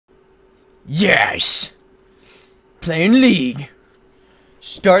Yes! Playing League.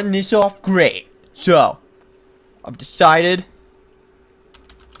 Starting this off great. So, I've decided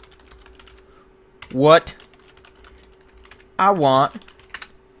what I want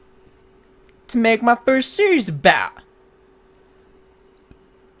to make my first series about.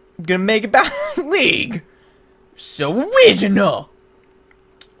 I'm gonna make it about League. So original.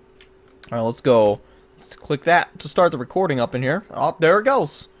 Alright, let's go. Let's click that to start the recording up in here. Oh, there it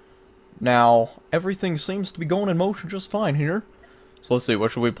goes. Now, everything seems to be going in motion just fine here. So let's see, what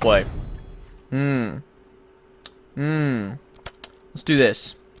should we play? Let's do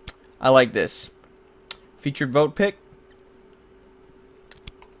this. I like this. Featured vote pick.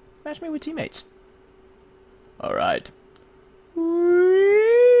 Match me with teammates. Alright.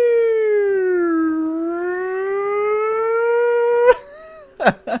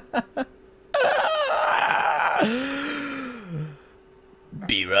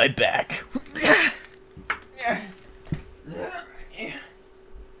 Be right back.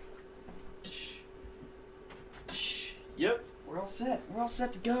 Yep, we're all set. We're all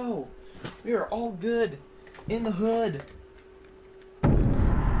set to go. We are all good in the hood.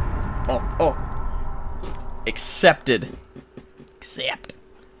 Oh. Accepted. Accept.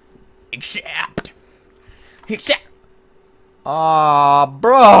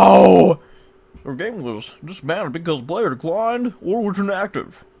 Bro! Your game was disbanded because player declined or was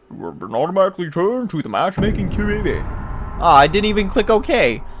inactive. You have been automatically turned to the matchmaking queue. I didn't even click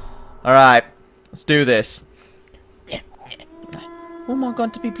OK. Alright, let's do this. Who am I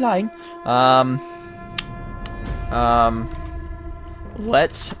going to be playing?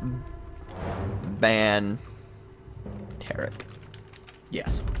 Let's ban Tarek.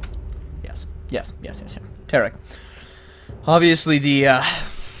 Yes. Tarek. Obviously the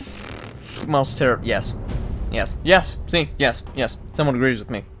most terrible. Yes. See, yes. Someone agrees with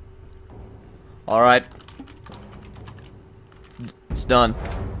me. Alright. It's done.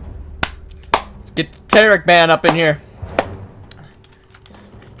 Let's get the Tarek ban up in here.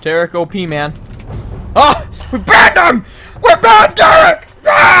 Tarek OP, man. Oh! We banned him! We banned Tarek!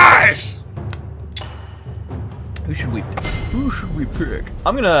 Yes! Who should we pick?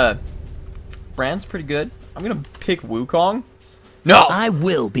 I'm gonna... Brand's pretty good. I'm gonna pick Wukong. No! I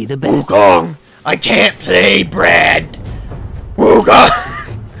will be the best. Wukong! I can't play Brand! Wukong!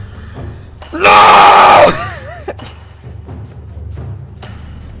 No!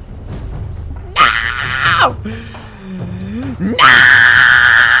 No!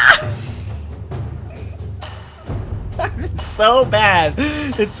 So bad.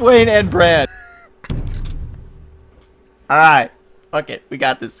 It's Swain and Brand. Alright. Fuck it. We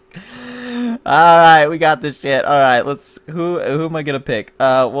got this. Alright, we got this shit. Alright, let's... Who am I gonna pick?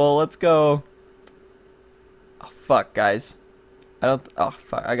 Well, let's go... Oh, fuck, guys. I don't... Oh,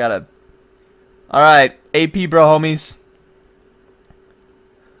 fuck. I gotta... Alright. AP, bro, homies.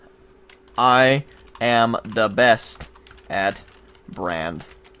 I am the best at Brand.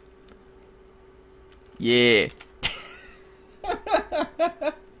 Yeah.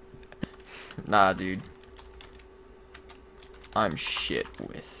 Nah, dude. I'm shit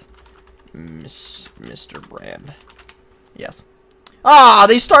with Mr. Brand. Yes. Ah,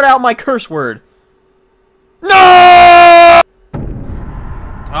 they start out my curse word. No!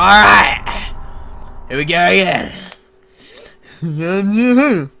 Alright. Here we go again.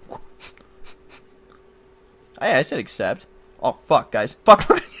 Hey, I said accept. Oh, fuck, guys. Fuck.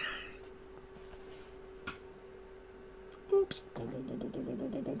 Oops.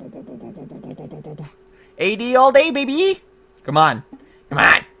 AD all day, baby. Come on.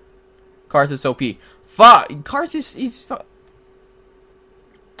 Karthus OP. Fuck. Karthus is...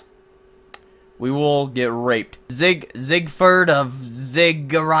 We will get raped. Zigford of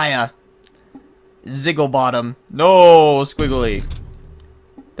Zigariah. Zigglebottom. No, Squiggly.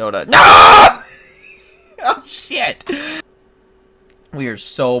 Dota. No! Oh, shit. We are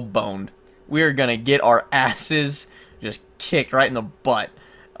so boned. We are gonna get our asses just kicked right in the butt.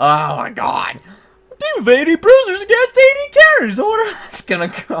 Oh, my God. Team of 80 bruisers against 80 carries. I wonder how that's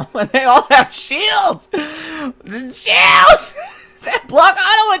gonna go. And they all have shields. Shields! That block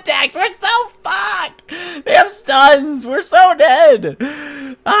auto attacks. We're so fucked. They have stuns. We're so dead.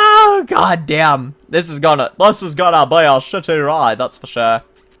 Oh, god damn. This is gonna be a shitty ride, that's for sure.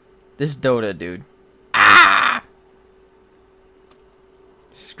 This Dota, dude. Ah!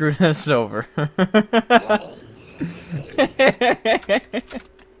 Screw this over.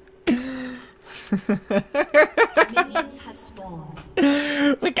 Minions have spawned.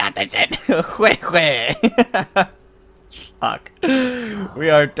 We got this shit. Fuck. We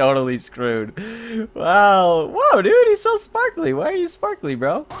are totally screwed. Wow. Whoa, dude, he's so sparkly. Why are you sparkly,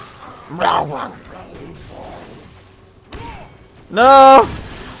 bro? No!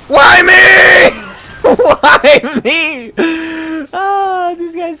 Why me? Why me? Ah,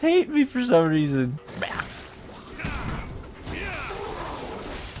 these guys hate me for some reason.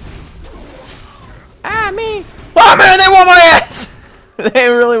 Ah, me! Oh man, they want my ass! They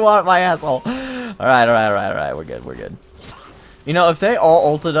really want my asshole. Alright, we're good. You know, if they all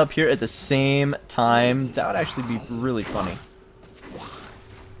ulted up here at the same time, that would actually be really funny.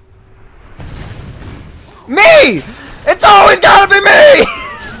 Me! It's always gotta be me!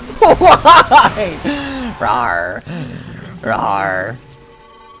 Why? Rawr. Rawr.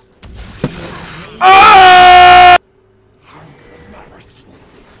 Oh!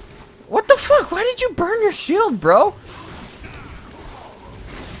 What the fuck? Why did you burn your shield, bro?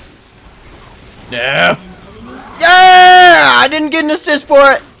 Yeah! Yeah! I didn't get an assist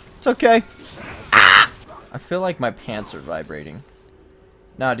for it! It's okay. Ah! I feel like my pants are vibrating.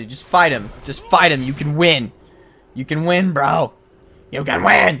 No, dude, just fight him. Just fight him. You can win. You can win, bro. You can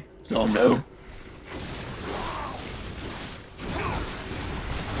win. So noob.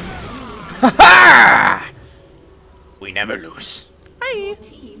 Ha! We never lose. Hi.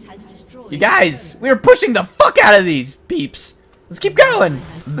 You guys, we are pushing the fuck out of these peeps. Let's keep going.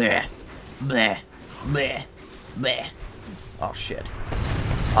 Bleh. Bleh. Bleh. Bleh. Oh shit.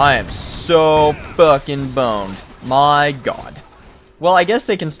 I am so fucking boned. My god. Well, I guess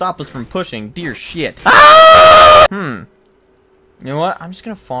they can stop us from pushing. Dear shit. Ah! You know what? I'm just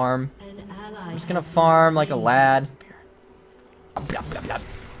gonna farm. I'm just gonna farm like a lad.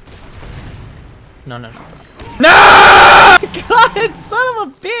 No. No! God, son of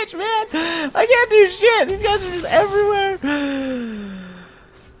a bitch, man! I can't do shit. These guys are just everywhere.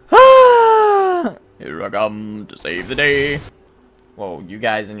 Here I come to save the day. Whoa, you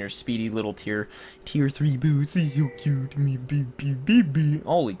guys in your speedy little tier 3 boots. He's so cute. Me, baby.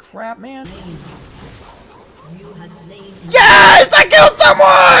 Holy crap, man. Yes! I killed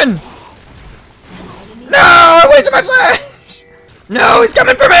someone! No! I wasted my flash! No, he's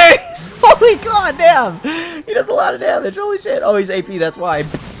coming for me! Holy god damn! He does a lot of damage. Holy shit. Oh, he's AP, that's why.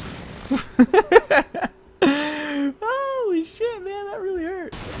 Holy shit, man. That really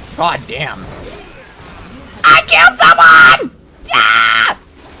hurt. God damn. I killed someone! Yeah!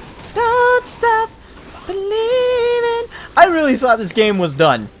 Don't stop believing. I really thought this game was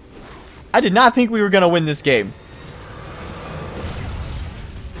done. I did not think we were gonna win this game.